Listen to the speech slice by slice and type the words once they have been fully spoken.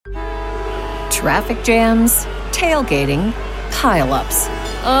Traffic jams, tailgating, pile-ups.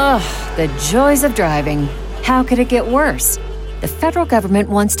 Ugh, the joys of driving. How could it get worse? The federal government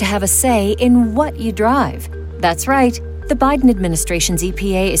wants to have a say in what you drive. That's right. The Biden administration's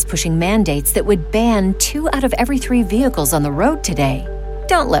EPA is pushing mandates that would ban 2 out of every 3 vehicles on the road today.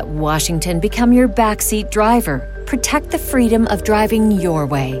 Don't let Washington become your backseat driver. Protect the freedom of driving your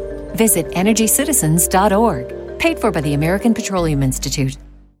way. Visit EnergyCitizens.org. Paid for by the American Petroleum Institute.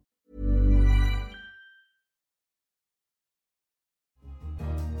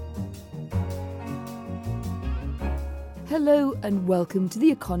 Hello and welcome to The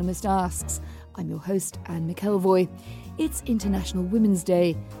Economist Asks. I'm your host, Anne McElvoy. It's International Women's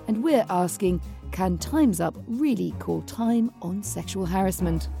Day, and we're asking, can Time's Up really call time on sexual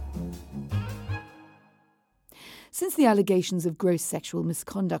harassment? Since the allegations of gross sexual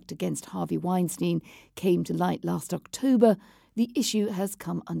misconduct against Harvey Weinstein came to light last October, the issue has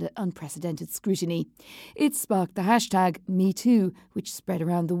come under unprecedented scrutiny. It sparked the hashtag #MeToo, which spread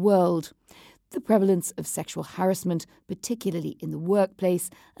around the world. The prevalence of sexual harassment, particularly in the workplace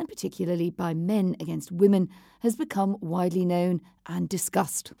and particularly by men against women, has become widely known and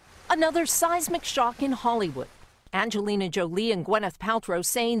discussed. Another seismic shock in Hollywood. Angelina Jolie and Gwyneth Paltrow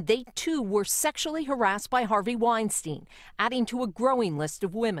saying they too were sexually harassed by Harvey Weinstein, adding to a growing list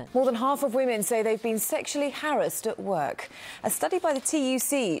of women. More than half of women say they've been sexually harassed at work. A study by the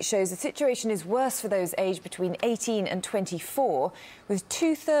TUC shows the situation is worse for those aged between 18 and 24, with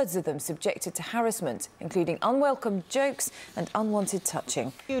 2/3 of them subjected to harassment, including unwelcome jokes and unwanted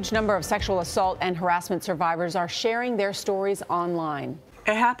touching. A huge number of sexual assault and harassment survivors are sharing their stories online.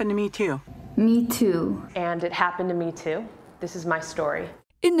 It happened to me too. Me too. And it happened to me too. This is my story.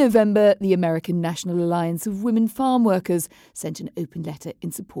 In November, the American National Alliance of Women Farm Workers sent an open letter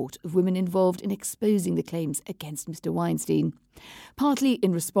in support of women involved in exposing the claims against Mr. Weinstein. Partly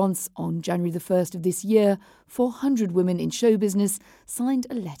in response, on January the 1st of this year, 400 women in show business signed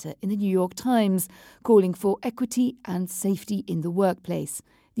a letter in the New York Times calling for equity and safety in the workplace.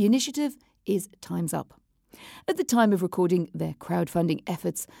 The initiative is Time's Up. At the time of recording, their crowdfunding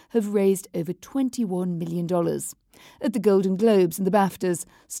efforts have raised over $21 million. At the Golden Globes and the BAFTAs,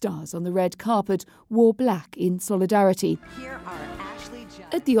 stars on the red carpet wore black in solidarity.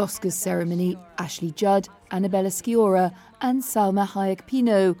 At the Oscars ceremony, Ashley Judd, Annabella Sciorra and Salma Hayek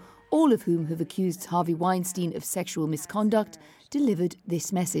Pino, all of whom have accused Harvey Weinstein of sexual misconduct, delivered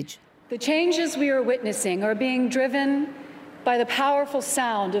this message. The changes we are witnessing are being driven by the powerful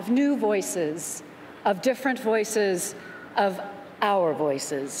sound of new voices, of different voices, of our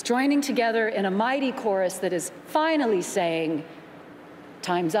voices, joining together in a mighty chorus that is finally saying,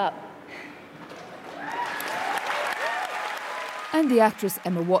 time's up. And the actress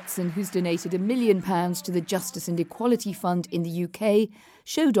Emma Watson, who's donated £1 million to the Justice and Equality Fund in the UK,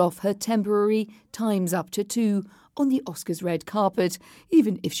 showed off her temporary Time's Up tattoo on the Oscars red carpet,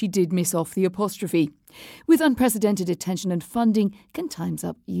 even if she did miss off the apostrophe. With unprecedented attention and funding, can Time's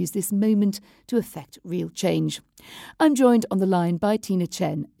Up use this moment to effect real change? I'm joined on the line by Tina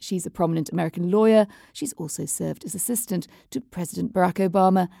Chen. She's a prominent American lawyer. She's also served as assistant to President Barack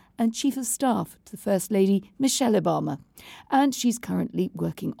Obama and Chief of Staff to the First Lady Michelle Obama. And she's currently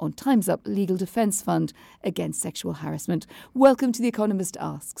working on Time's Up Legal Defense Fund against sexual harassment. Welcome to The Economist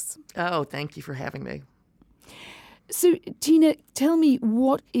Asks. Oh, thank you for having me. So, Tina, tell me,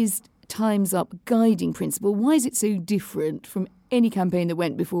 what is Time's Up guiding principle? Why is it so different from any campaign that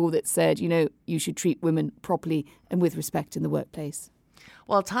went before that said, you should treat women properly and with respect in the workplace?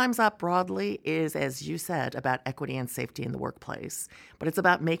 Well, Time's Up broadly is, as you said, about equity and safety in the workplace, but it's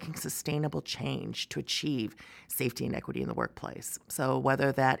about making sustainable change to achieve safety and equity in the workplace. So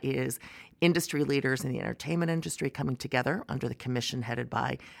whether that is industry leaders in the entertainment industry coming together under the commission headed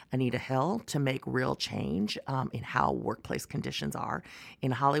by Anita Hill to make real change in how workplace conditions are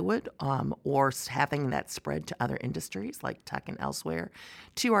in Hollywood, or having that spread to other industries like tech and elsewhere,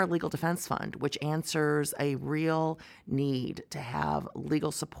 to our Legal Defense Fund, which answers a real need to have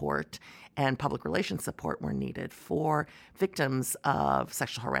legal support and public relations support where needed for victims of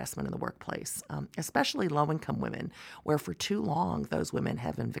sexual harassment in the workplace, especially low-income women, where for too long those women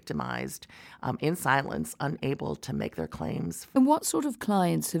have been victimized in silence, unable to make their claims. And what sort of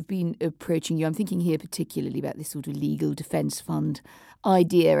clients have been approaching you? I'm thinking here particularly about this sort of legal defence fund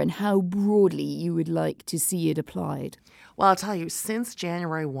idea and how broadly you would like to see it applied. Well, I'll tell you, since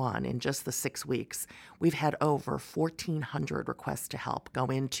January 1, in just the 6 weeks, we've had over 1,400 requests to help go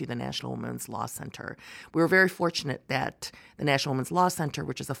into the National Women's Law Center. We were very fortunate that the National Women's Law Center,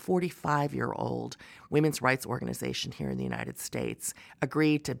 which is a 45-year-old women's rights organization here in the United States,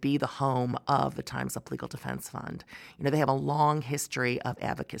 agreed to be the home home of the sUp Legal Defense Fund. They have a long history of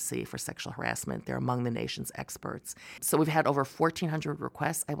advocacy for sexual harassment. They're among the nation's experts. So we've had over 1,400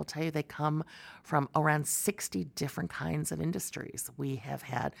 requests. I will tell you, they come from around 60 different kinds of industries. We have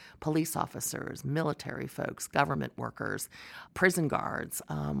had police officers, military folks, government workers, prison guards.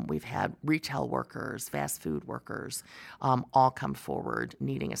 We've had retail workers, fast food workers, all come forward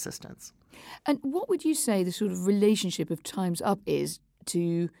needing assistance. And what would you say the sort of relationship of sUp is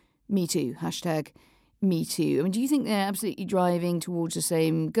to Me Too, #MeToo? I mean, do you think they're absolutely driving towards the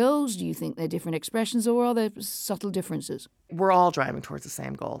same goals? Do you think they're different expressions, or are there subtle differences? We're all driving towards the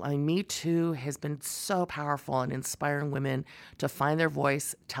same goal. I mean, Me Too has been so powerful in inspiring women to find their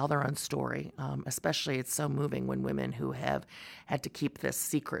voice, tell their own story. Especially, it's so moving when women who have had to keep this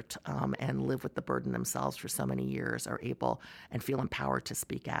secret and live with the burden themselves for so many years are able and feel empowered to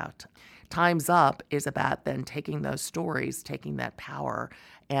speak out. sUp is about then taking those stories, taking that power,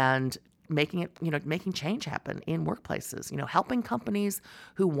 and making change happen in workplaces, helping companies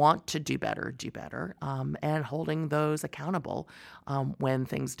who want to do better, and holding those accountable when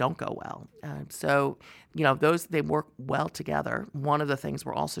things don't go well. So they work well together. One of the things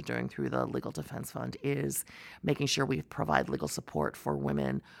we're also doing through the Legal Defense Fund is making sure we provide legal support for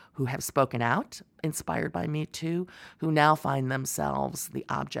women who have spoken out, inspired by Me Too, who now find themselves the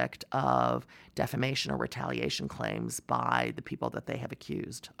object of defamation or retaliation claims by the people that they have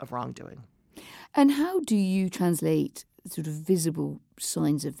accused of wrongdoing. And how do you translate sort of visible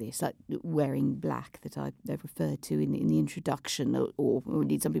signs of this, like wearing black that I referred to in the introduction, or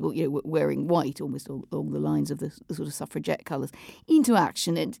indeed some people wearing white, almost along the lines of the sort of suffragette colours, into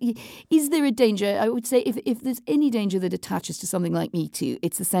action? And is there a danger? I would say if there's any danger that attaches to something like Me Too,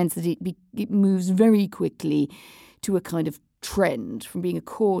 it's the sense that it moves very quickly to a kind of trend, from being a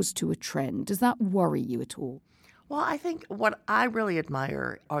cause to a trend. Does that worry you at all? Well, I think what I really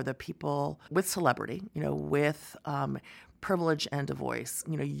admire are the people with celebrity, with privilege and a voice,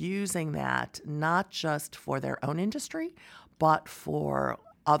 using that not just for their own industry, but for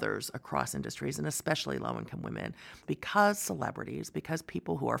others across industries, and especially low-income women, because celebrities, because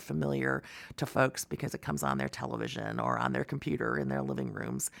people who are familiar to folks because it comes on their television or on their computer in their living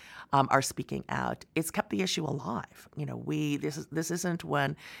rooms, are speaking out. It's kept the issue alive. This isn't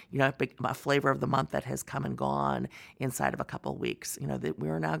when a flavor of the month that has come and gone inside of a couple of weeks. That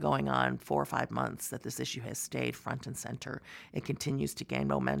we're now going on 4 or 5 months that this issue has stayed front and center. It continues to gain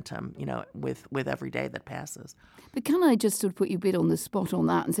momentum, with every day that passes. But can I just sort of put you a bit on the spot on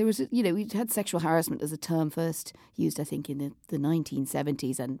that and say, we had sexual harassment as a term first used, I think, in the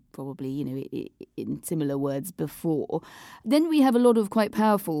 1970s, and probably, in similar words before. Then we have a lot of quite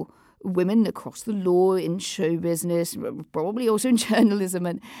powerful women across the law, in show business, probably also in journalism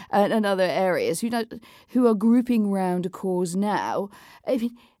and other areas who are grouping round a cause now. I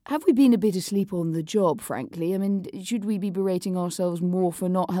mean, have we been a bit asleep on the job, frankly? I mean, should we be berating ourselves more for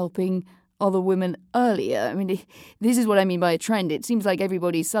not helping other women earlier? I mean, this is what I mean by a trend. It seems like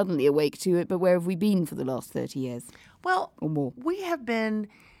everybody's suddenly awake to it, but where have we been for the last 30 years? Well, or more? We have been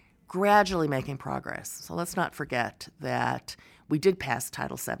gradually making progress. So let's not forget that we did pass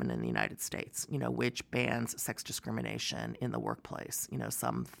Title VII in the United States, which bans sex discrimination in the workplace,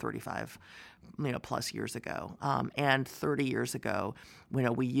 some 35 plus years ago. And 30 years ago,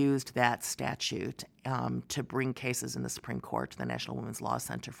 we used that statute to bring cases in the Supreme Court. The National Women's Law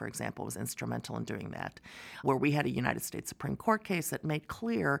Center, for example, was instrumental in doing that, where we had a United States Supreme Court case that made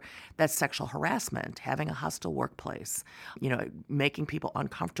clear that sexual harassment, having a hostile workplace, making people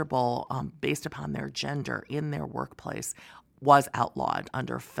uncomfortable based upon their gender in their workplace, was outlawed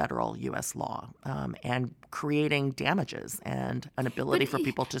under federal U.S. law, and creating damages and an ability for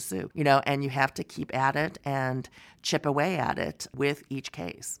people to sue. And you have to keep at it and chip away at it with each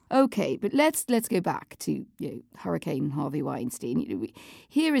case. Okay, but let's go back to Hurricane Harvey Weinstein.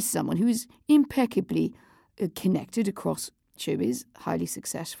 Here is someone who is impeccably connected across showbiz, highly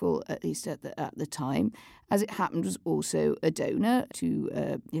successful, at least at the time. As it happened, was also a donor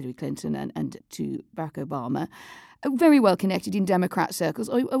to Hillary Clinton and to Barack Obama. Very well connected in Democrat circles.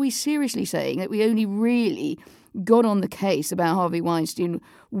 Are we seriously saying that we only really got on the case about Harvey Weinstein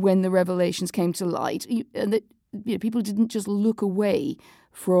when the revelations came to light, and that people didn't just look away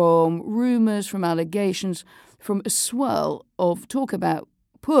from rumours, from allegations, from a swirl of talk about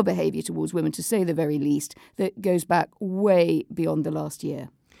poor behaviour towards women, to say the very least, that goes back way beyond the last year?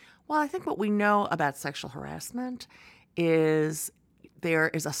 Well, I think what we know about sexual harassment is there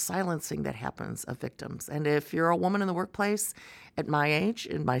is a silencing that happens of victims. And if you're a woman in the workplace at my age,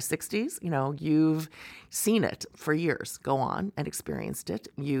 in my 60s, you've seen it for years go on and experienced it.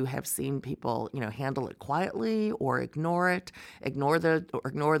 You have seen people, handle it quietly or ignore it, ignore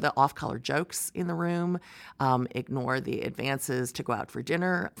the off-color jokes in the room, ignore the advances to go out for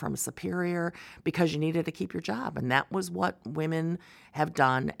dinner from a superior because you needed to keep your job. And that was what women have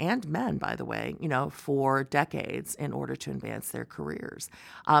done, and men, by the way, for decades in order to advance their careers.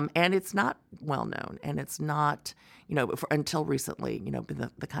 And it's not well known, and it's not, until recently,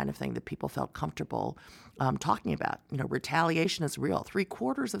 the kind of thing that people felt comfortable talking about. Retaliation is real.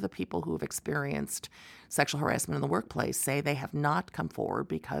 3/4 of the people who have experienced sexual harassment in the workplace say they have not come forward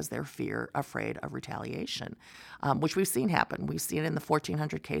because they're afraid of retaliation, which we've seen happen. We've seen it in the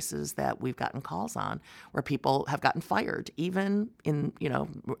 1,400 cases that we've gotten calls on where people have gotten fired, even in,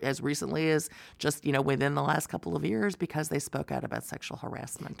 as recently as just, within the last couple of years because they spoke out about sexual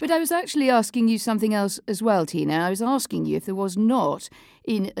harassment. But I was actually asking you something else as well, Tina. I was asking you if there was not,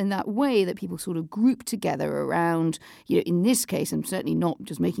 in that way that people sort of group together around, in this case, I'm certainly not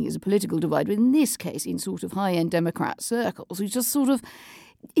just making it as a political divide, but in this case, in sort of high-end Democrat circles, who just sort of,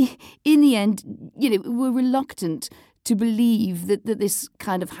 in the end, were reluctant to believe that this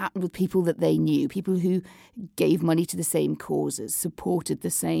kind of happened with people that they knew, people who gave money to the same causes, supported the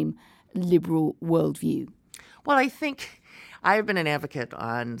same liberal worldview. Well, I think I've been an advocate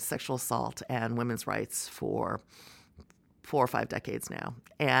on sexual assault and women's rights for 4 or 5 decades now.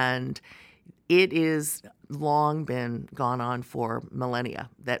 And it is long been gone on for millennia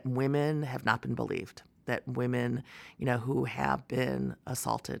that women have not been believed, that women, who have been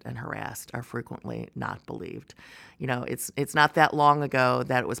assaulted and harassed are frequently not believed. It's not that long ago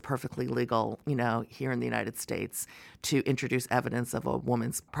that it was perfectly legal, here in the United States to introduce evidence of a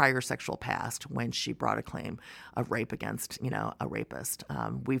woman's prior sexual past when she brought a claim of rape against, a rapist.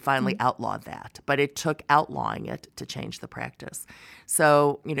 We finally outlawed that, but it took outlawing it to change the practice.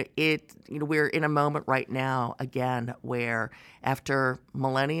 So, we're in a moment right now, again, where after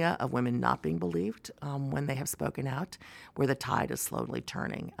millennia of women not being believed when they have spoken out, where the tide is slowly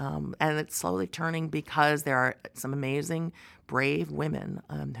turning. And it's slowly turning because there are some amazing, brave women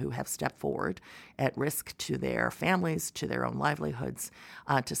who have stepped forward at risk to their families, to their own livelihoods,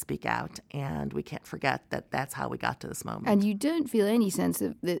 to speak out. And we can't forget that that's how we got to this moment. And you don't feel any sense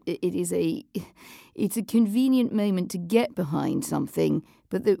of that it's a convenient moment to get behind something,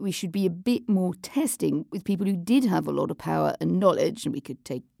 but that we should be a bit more testing with people who did have a lot of power and knowledge, and we could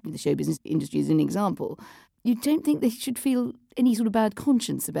take the show business industry as an example. You don't think they should feel any sort of bad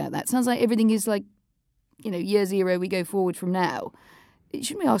conscience about that? Sounds like everything is like, year zero, we go forward from now.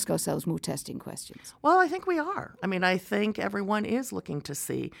 Shouldn't we ask ourselves more testing questions? Well, I think we are. I think everyone is looking to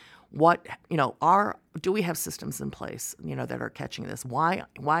see what, do we have systems in place, that are catching this? Why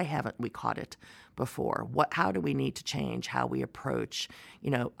haven't we caught it before? How do we need to change how we approach,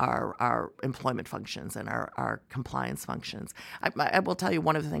 our employment functions and our compliance functions? I will tell you,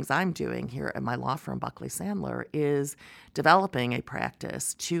 one of the things I'm doing here at my law firm, Buckley Sandler, is developing a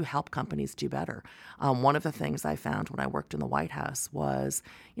practice to help companies do better. One of the things I found when I worked in the White House was,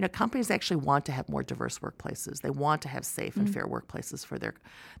 companies actually want to have more diverse workplaces. They want to have safe and fair workplaces for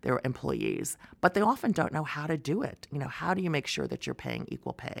their employees, but they often don't know how to do it. How do you make sure that you're paying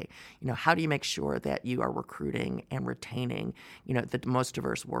equal pay? How do you make sure that you are recruiting and retaining, the most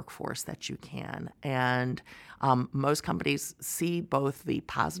diverse workforce that you can? And most companies see both the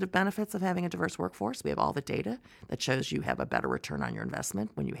positive benefits of having a diverse workforce. We have all the data that shows you have a better return on your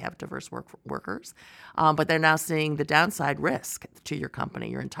investment when you have diverse workers. But they're now seeing the downside risk to your company.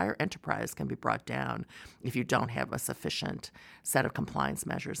 Your entire enterprise can be brought down if you don't have a sufficient set of compliance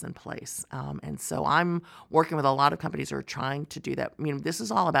measures in place. And so I'm working with a lot of companies who are trying to do that. This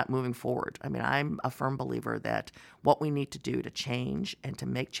is all about moving forward. I'm a firm believer that what we need to do to change and to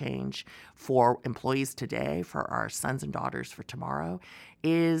make change for employees today, for our sons and daughters for tomorrow,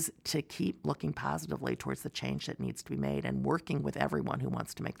 is to keep looking positively towards the change that needs to be made and working with everyone who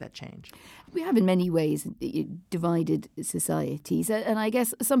wants to make that change. We have in many ways divided societies, and I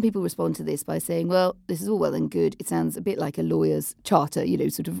guess some people respond to this by saying, well, this is all well and good. It sounds a bit like a lawyer's charter,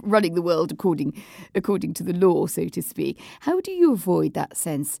 sort of running the world according to the law, so to speak. How do you avoid that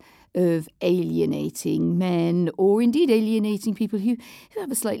sense of alienating men, or indeed alienating people who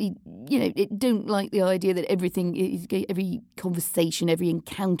have a slightly, don't like the idea that every conversation, every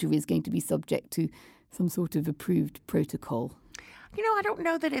encounter is going to be subject to some sort of approved protocol? I don't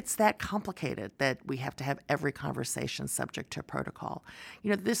know that it's that complicated that we have to have every conversation subject to a protocol.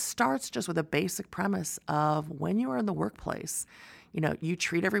 This starts just with a basic premise of when you are in the workplace, You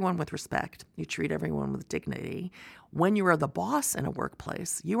treat everyone with respect. You treat everyone with dignity. When you are the boss in a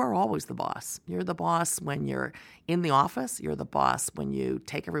workplace, you are always the boss. You're the boss when you're in the office. You're the boss when you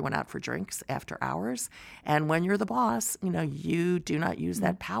take everyone out for drinks after hours. And when you're the boss, you do not use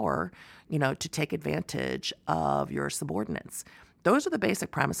that power, to take advantage of your subordinates. Those are the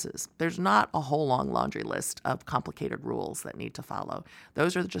basic premises. There's not a whole long laundry list of complicated rules that need to follow.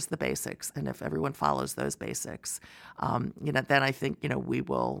 Those are just the basics. And if everyone follows those basics, then I think, we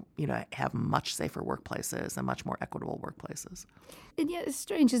will, have much safer workplaces and much more equitable workplaces. And yeah, it's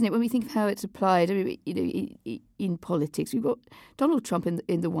strange, isn't it, when we think of how it's applied? I mean, in politics, we've got Donald Trump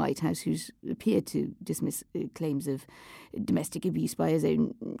in the White House, who's appeared to dismiss claims of domestic abuse by his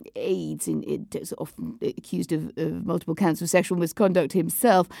own aides, often accused of multiple counts of sexual misconduct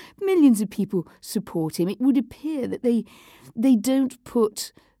himself. Millions of people support him. It would appear that they don't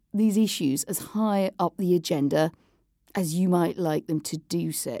put these issues as high up the agenda as you might like them to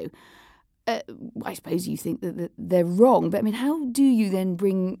do so. I suppose you think that they're wrong, but I mean, how do you then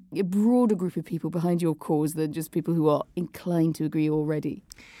bring a broader group of people behind your cause than just people who are inclined to agree already?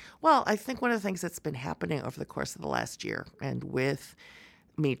 Well, I think one of the things that's been happening over the course of the last year, and with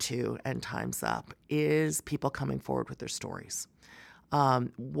Me Too and Time's Up, is people coming forward with their stories.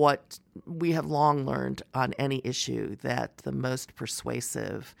 What we have long learned on any issue, that the most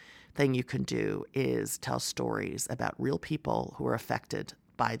persuasive thing you can do is tell stories about real people who are affected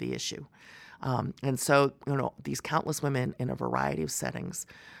by the issue. And so, these countless women in a variety of settings,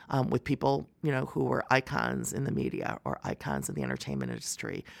 with people, who were icons in the media or icons in the entertainment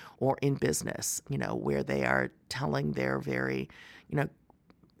industry or in business, where they are telling their very,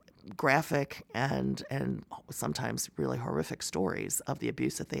 graphic and sometimes really horrific stories of the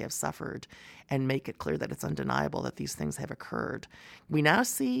abuse that they have suffered, and make it clear that it's undeniable that these things have occurred. We now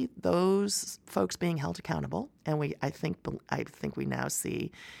see those folks being held accountable, and I think we now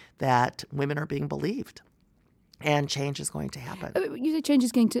see that women are being believed, and change is going to happen. You say change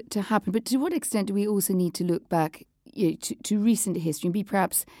is going to happen, but to what extent do we also need to look back to recent history and be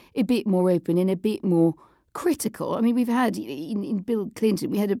perhaps a bit more open and a bit more critical? I mean, we've had, in Bill Clinton,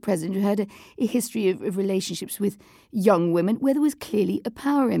 we had a president who had a history of relationships with young women where there was clearly a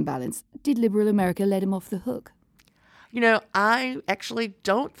power imbalance. Did liberal America let him off the hook? I actually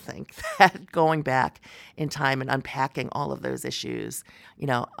don't think that going back in time and unpacking all of those issues,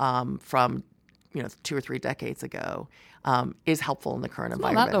 from 2 or 3 decades ago, is helpful in the current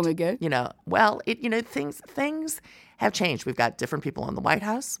environment. Not that long ago. Things have changed. We've got different people in the White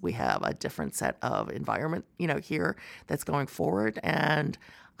House. We have a different set of environment, here that's going forward. And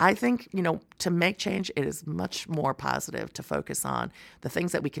I think, to make change, it is much more positive to focus on the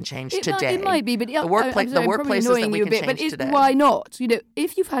things that we can change today. It might be, but the workplaces that we can change today. Why not?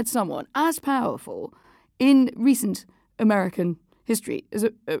 If you've had someone as powerful in recent American history as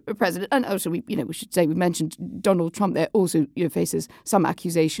a president, and also we should say we mentioned Donald Trump there also faces some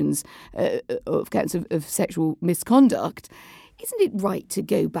accusations of counts of sexual misconduct. Isn't it right to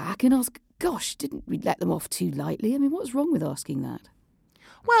go back and ask, gosh, didn't we let them off too lightly? I mean, what's wrong with asking that?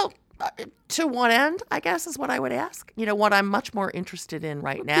 Well, to what end, I guess, is what I would ask. What I'm much more interested in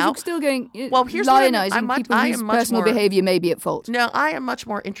right now. You're still going here's lionising people whose personal behaviour may be at fault. No, I am much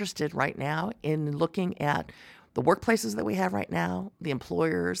more interested right now in looking at the workplaces that we have right now, the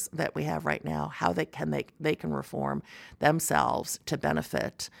employers that we have right now, how they can reform themselves to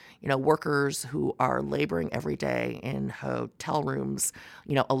benefit, workers who are laboring every day in hotel rooms,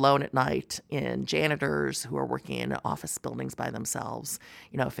 alone at night, in janitors who are working in office buildings by themselves,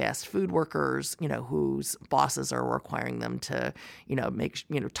 fast food workers, whose bosses are requiring them to,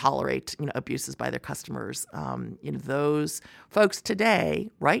 tolerate, abuses by their customers. Those folks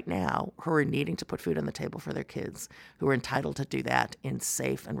today, right now, who are needing to put food on the table for their kids, who are entitled to do that in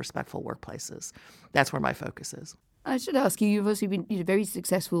safe and respectful workplaces. That's where my focus is. I should ask you, you've also been very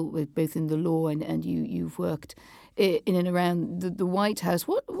successful with both in the law and you've worked in and around the White House.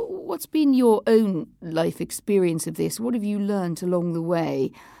 What's been your own life experience of this? What have you learned along the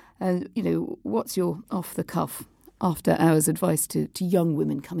way? And, what's your off-the-cuff, after-hours advice to young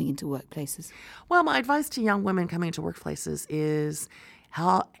women coming into workplaces? Well, my advice to young women coming into workplaces is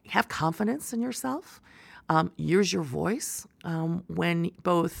have confidence in yourself. Use your voice when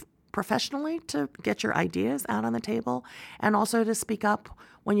both professionally to get your ideas out on the table and also to speak up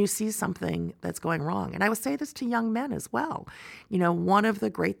when you see something that's going wrong. And I would say this to young men as well. One of the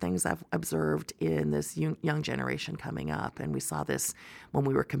great things I've observed in this young generation coming up, and we saw this when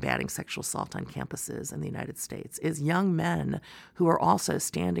we were combating sexual assault on campuses in the United States, is young men who are also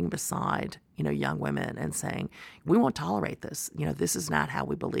standing beside young women and saying, we won't tolerate this. This is not how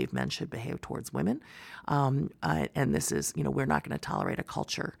we believe men should behave towards women. And this is, we're not going to tolerate a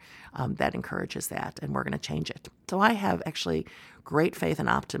culture that encourages that, and we're going to change it. So I have actually great faith and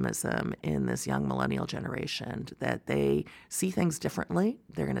optimism in this young millennial generation that they see things differently.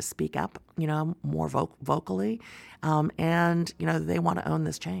 They're going to speak up, more vocally, and, they want to own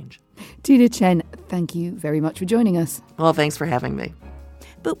this change. Tina Chen, thank you very much for joining us. Well, thanks for having me.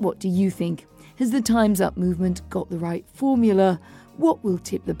 But what do you think? Has the Time's Up movement got the right formula? What will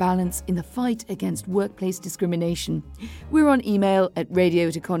tip the balance in the fight against workplace discrimination? We're on email at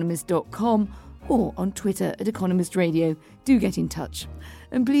radio@economist.com or on Twitter @EconomistRadio. Do get in touch.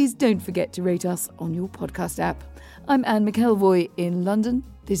 And please don't forget to rate us on your podcast app. I'm Anne McElvoy in London.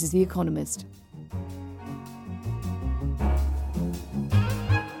 This is The Economist.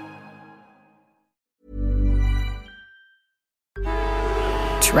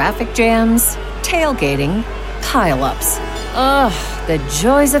 Traffic jams, tailgating, pile-ups. Ugh, the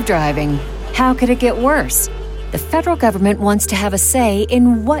joys of driving. How could it get worse? The federal government wants to have a say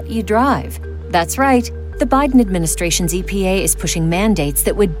in what you drive. That's right. The Biden administration's EPA is pushing mandates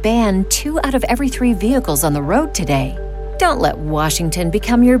that would ban 2 out of every 3 vehicles on the road today. Don't let Washington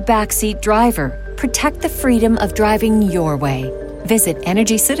become your backseat driver. Protect the freedom of driving your way. Visit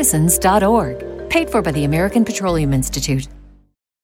EnergyCitizens.org. Paid for by the American Petroleum Institute.